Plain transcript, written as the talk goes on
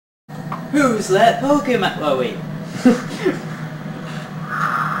Who's that Pokemon? Oh, wait.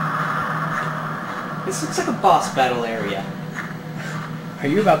 This looks like a boss battle area. Are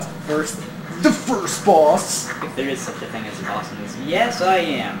you about to the first boss? If there is such a thing as a boss in this. Yes, I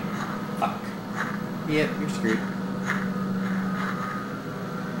am. Fuck. Yep, you're screwed.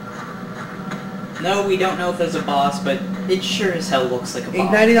 No, we don't know if there's a boss, but it sure as hell looks like a boss.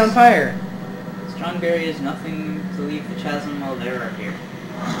 Ignited on fire. Strongberry is nothing to leave the chasm while they are here.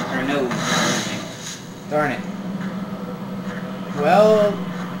 Or no, anything. Darn it. Well,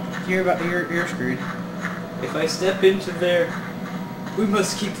 you're screwed. If I step into there, we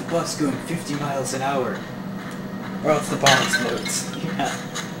must keep the bus going 50 miles an hour. Or else the bomb explodes. Yeah.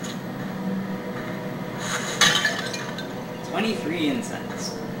 23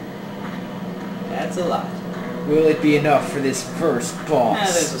 incense. That's a lot. Will it be enough for this first boss?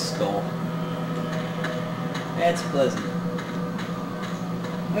 Ah, there's a skull. That's pleasant.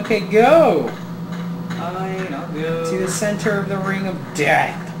 Okay, go! Fine, I'll go. To the center of the ring of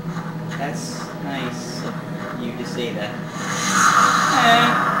death. That's nice of you to say that. Hey.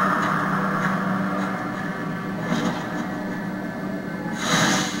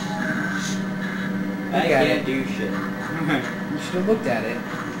 I can't do shit. You should have looked at it.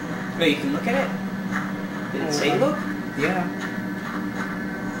 Wait, you can look at it? Did it say look? Yeah.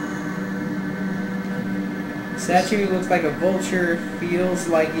 Statue looks like a vulture, feels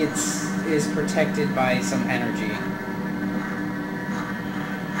like is protected by some energy.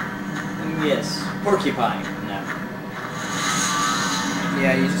 Yes. Porcupine. No.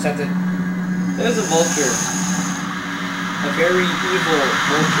 Yeah, you just have to... There's a vulture. A very evil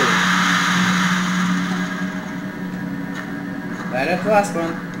vulture. Light up the last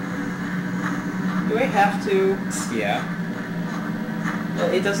one. Do I have to? Yeah. Well,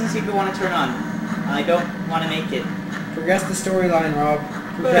 it doesn't seem to want to turn on. I don't want to make it. Progress the storyline, Rob.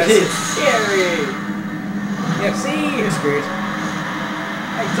 But Progress it's scary! Yep, See? you're screwed.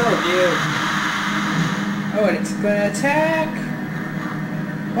 I told you. Oh, and it's gonna attack!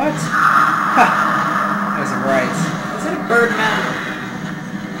 What? Ha! That wasn't right. Is it a Birdman?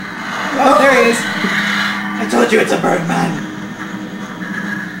 Oh, there he is! I told you it's a Birdman!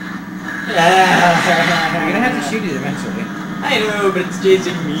 You're gonna have to shoot it eventually. I know, but it's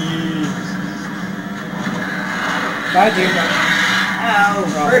chasing me. Bye, dude. Ow,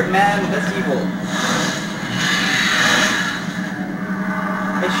 Birdman, that's evil.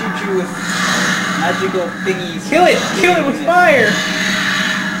 I shoot you with magical thingies. Kill it! Kill it with fire!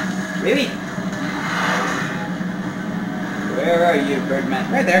 Really? Where are you,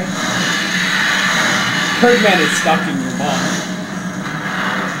 Birdman? Right there. Birdman is stalking your mom.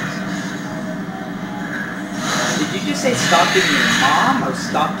 Did you just say stalking your mom or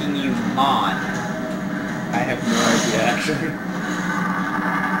stalking you, Mon? I have no idea, actually.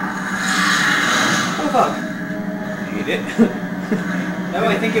 Oh fuck. Hate it. No,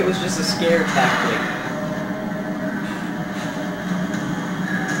 I think it was just a scare tactic.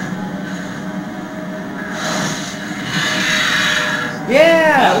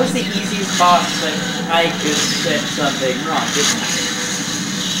 Yeah! That was the easiest boss that I just said something wrong, didn't I?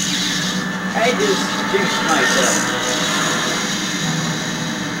 I just jinxed myself.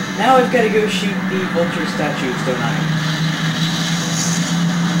 Now I've got to go shoot the vulture statues, don't I?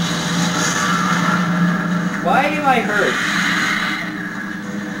 Why am I hurt?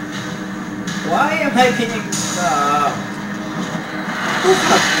 Why am I being...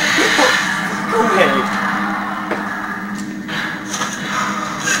 Go away.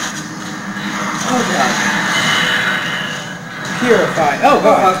 Oh god. Purify. Oh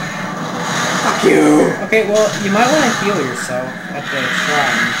god. Fuck you. Okay, well, you might want to heal yourself at the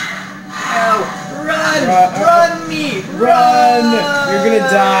shrine. Ow. Run! Run me! Run! You're gonna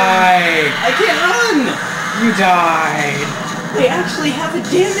die! I can't run! You died! They actually have a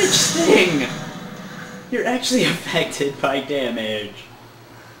damage thing! You're actually affected by damage.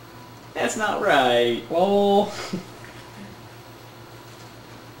 That's not right. Lol.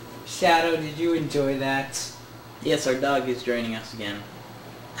 Shadow, did you enjoy that? Yes, our dog is joining us again.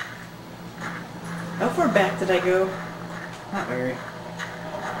 How far back did I go? Not very.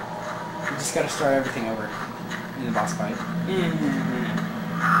 You just gotta start everything over in the boss fight. Mm-hmm.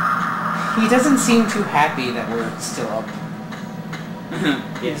 He doesn't seem too happy that we're still up.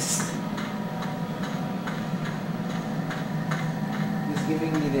 Yes. He's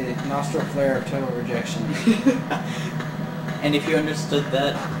giving me the nostril flare of total rejection. And if you understood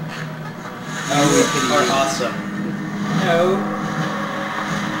that, Oh, you are awesome. No.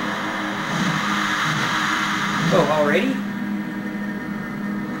 Oh, already?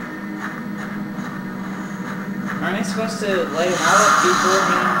 Aren't I supposed to light them all up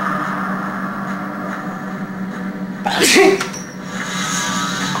beforehand?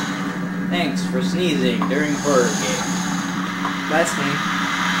 Thanks for sneezing during horror game. That's me.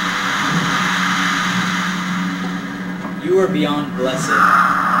 You are beyond blessed.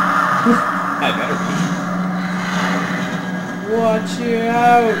 I better be. Watch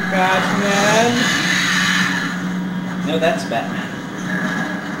out, Batman. No, that's Batman.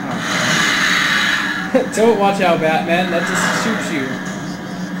 Oh. Don't watch out, Batman. That just shoots you.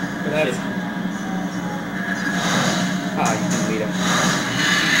 But that's... Ah, you can lead him.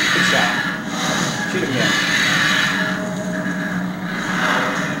 Good shot. Shoot him again.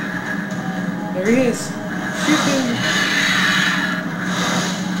 There he is. Shoot him.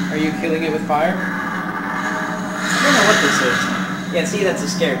 Are you killing it with fire? I don't know what this is. Yeah, see, that's a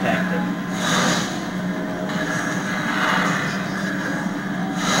scare tactic.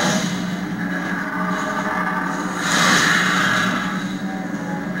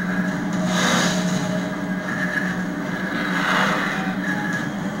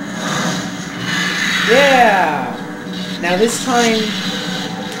 Yeah! Now this time...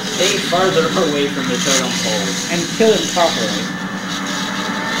 Stay farther away from the totem pole. And kill him properly.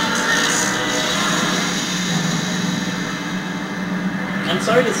 I'm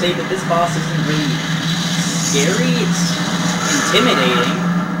sorry to say that this boss isn't really scary, it's intimidating.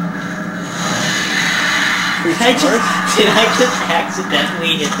 Did I just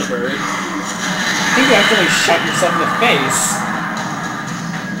accidentally hit the bird? I think you accidentally shot yourself in the face.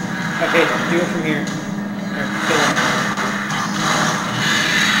 Okay, do it from here. Or kill him.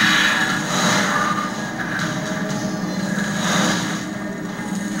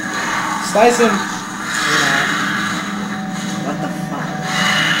 Slice him! What the fuck?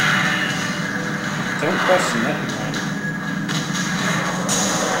 Don't question that.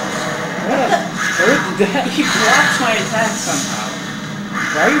 What a bird did that? He blocked my attack somehow.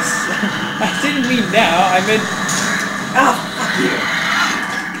 Right? I didn't mean now, I meant... Ah, fuck you.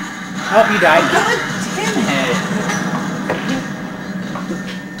 Oh, you died. God damn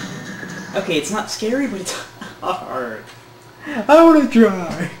it! Okay, it's not scary, but it's hard. I wanna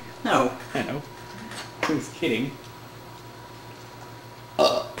try! No. I know. I was kidding.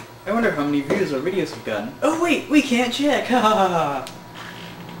 I wonder how many views our videos have gotten. Oh wait, we can't check! Ha!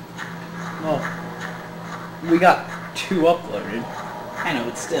 Well, we got 2 uploaded. I know,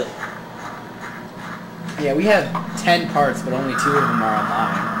 but still. Yeah, we have 10 parts, but only 2 of them are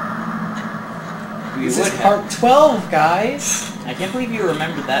online. This is part 12, guys! I can't believe you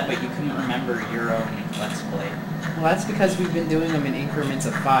remembered that, but you couldn't remember your own Let's Play. Well, that's because we've been doing them in increments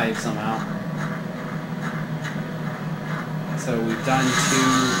of 5 somehow. So we've done 2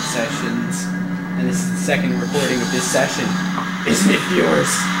 sessions, and this is the second recording of this session. Isn't it yours?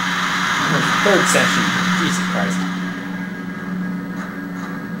 Or 3rd session. Jesus Christ.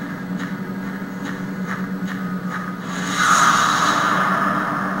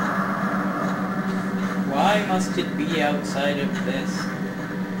 Why must it be outside of this?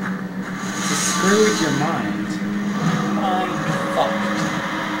 To screw with your mind. I'm fucked.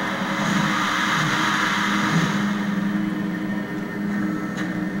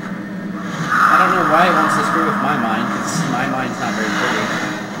 I don't know why it wants to screw with my mind, because my mind's not very pretty.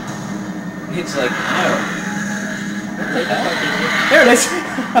 It's like, no. What the hell? There it is!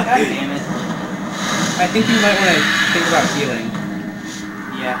 God damn it. I think you might want to think about healing.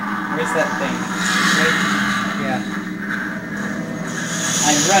 Yeah, where's that thing? Right? Yeah.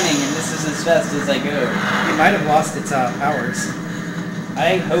 I'm running and this is as fast as I go. It might have lost its powers.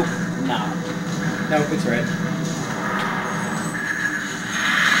 I hope not. No, it's red.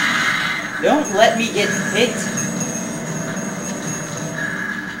 Don't let me get hit!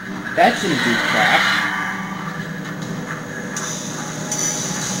 That didn't do crap.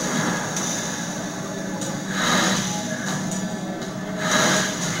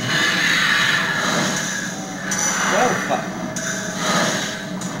 Well, fuck.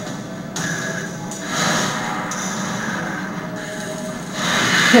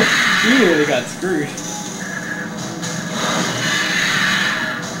 You really got screwed.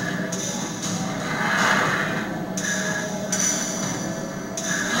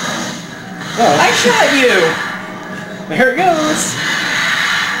 Oh. I shot you! There it goes!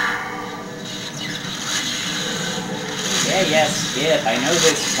 Yeah, yes, yeah, I know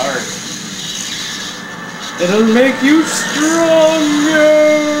this part. It'll make you stronger!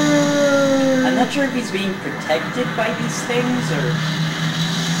 I'm not sure if he's being protected by these things, or...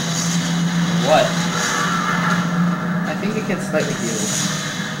 what? I think it gets slightly healed.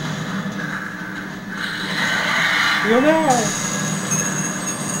 Heal now!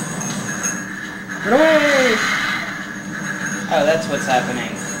 Run away! Oh, that's what's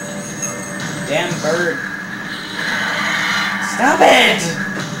happening. Damn bird. Stop it!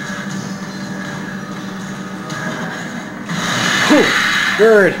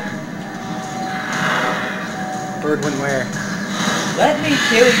 Bird! Bird went where? Let me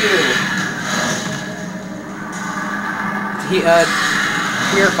kill you!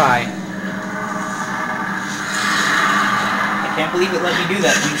 Purify. I can't believe it let me do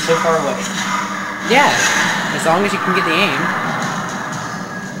that when he's so far away. Yeah, as long as you can get the aim.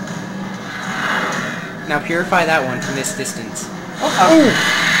 Now purify that one from this distance. Oh!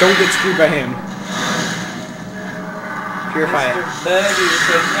 Don't get screwed by him. Purify it.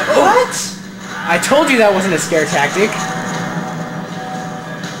 What? I told you that wasn't a scare tactic.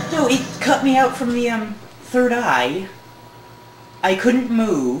 No, it cut me out from the, third eye. I couldn't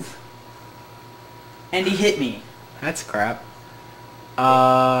move. And he hit me. That's crap.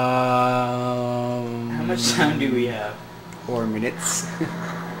 How much time do we have? 4 minutes. You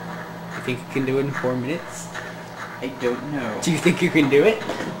think you can do it in 4 minutes? I don't know. Do you think you can do it?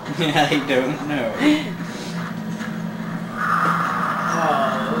 I don't know.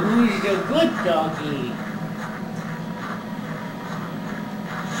 Oh, who's the good doggy?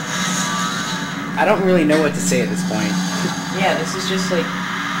 I don't really know what to say at this point. Yeah, this is just like...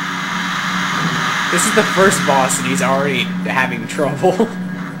 This is the first boss and he's already having trouble.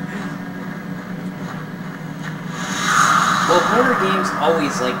 Well, horror games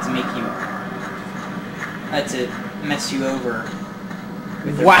always like to make you... to mess you over.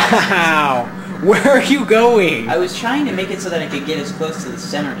 With their Wow! Where are you going? I was trying to make it so that I could get as close to the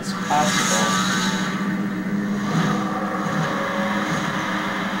center as possible.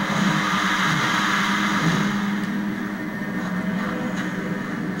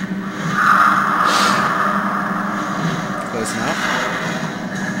 Close enough.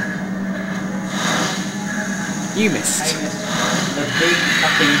 You missed. I missed the big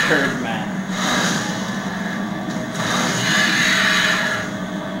fucking Birdman.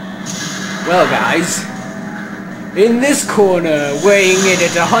 Well, guys, in this corner, weighing in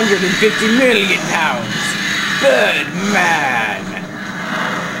at 150 million pounds, Birdman.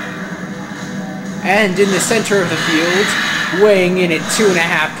 And in the center of the field, weighing in at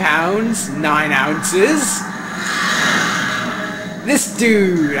 2.5 pounds, 9 ounces, this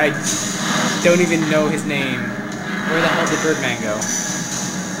dude, I don't even know his name. Where the hell did Birdman go?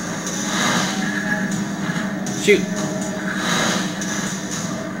 Shoot.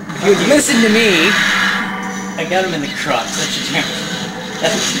 If you'd listen to me... I got him in the crotch. That should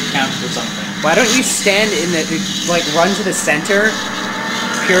count for something. Why don't you stand in the... like, run to the center,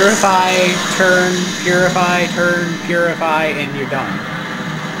 purify, turn, purify, and you're done.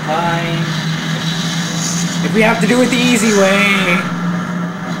 Fine. If we have to do it the easy way...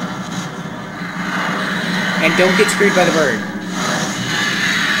 And don't get screwed by the bird.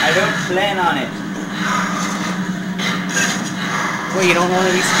 I don't plan on it. Wait, you don't want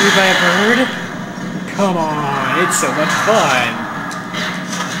to be screwed by a bird? Come on, it's so much fun.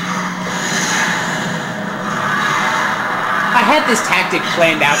 I had this tactic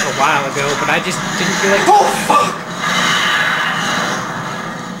planned out a while ago, but I just didn't feel like... Oh, fuck!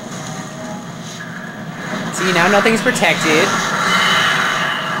 See, now nothing's protected.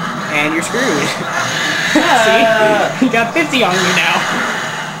 And you're screwed. See? You got 50 on you now.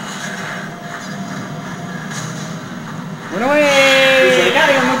 Run away!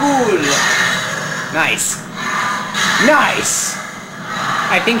 Nice. Nice!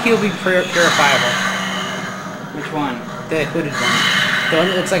 I think he'll be purifiable. Which one? The hooded one. The one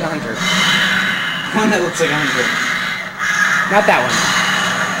that looks like a hunter. One that looks like a hunter. Not that one.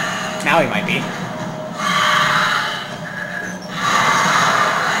 Now he might be.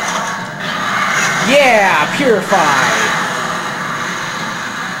 Yeah! Purify!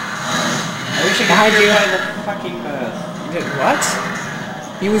 I wish I could Behind you. purify the fucking What?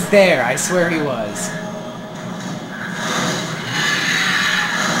 He was there. I swear he was.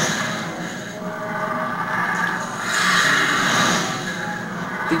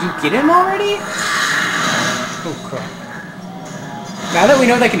 Did you get him already? Oh crap. Now that we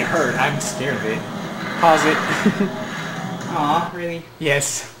know they can hurt, I'm scared of it. Pause it. Aw, really?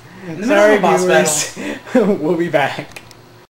 Yes. In the middle of a boss Sorry, viewers. We'll be back.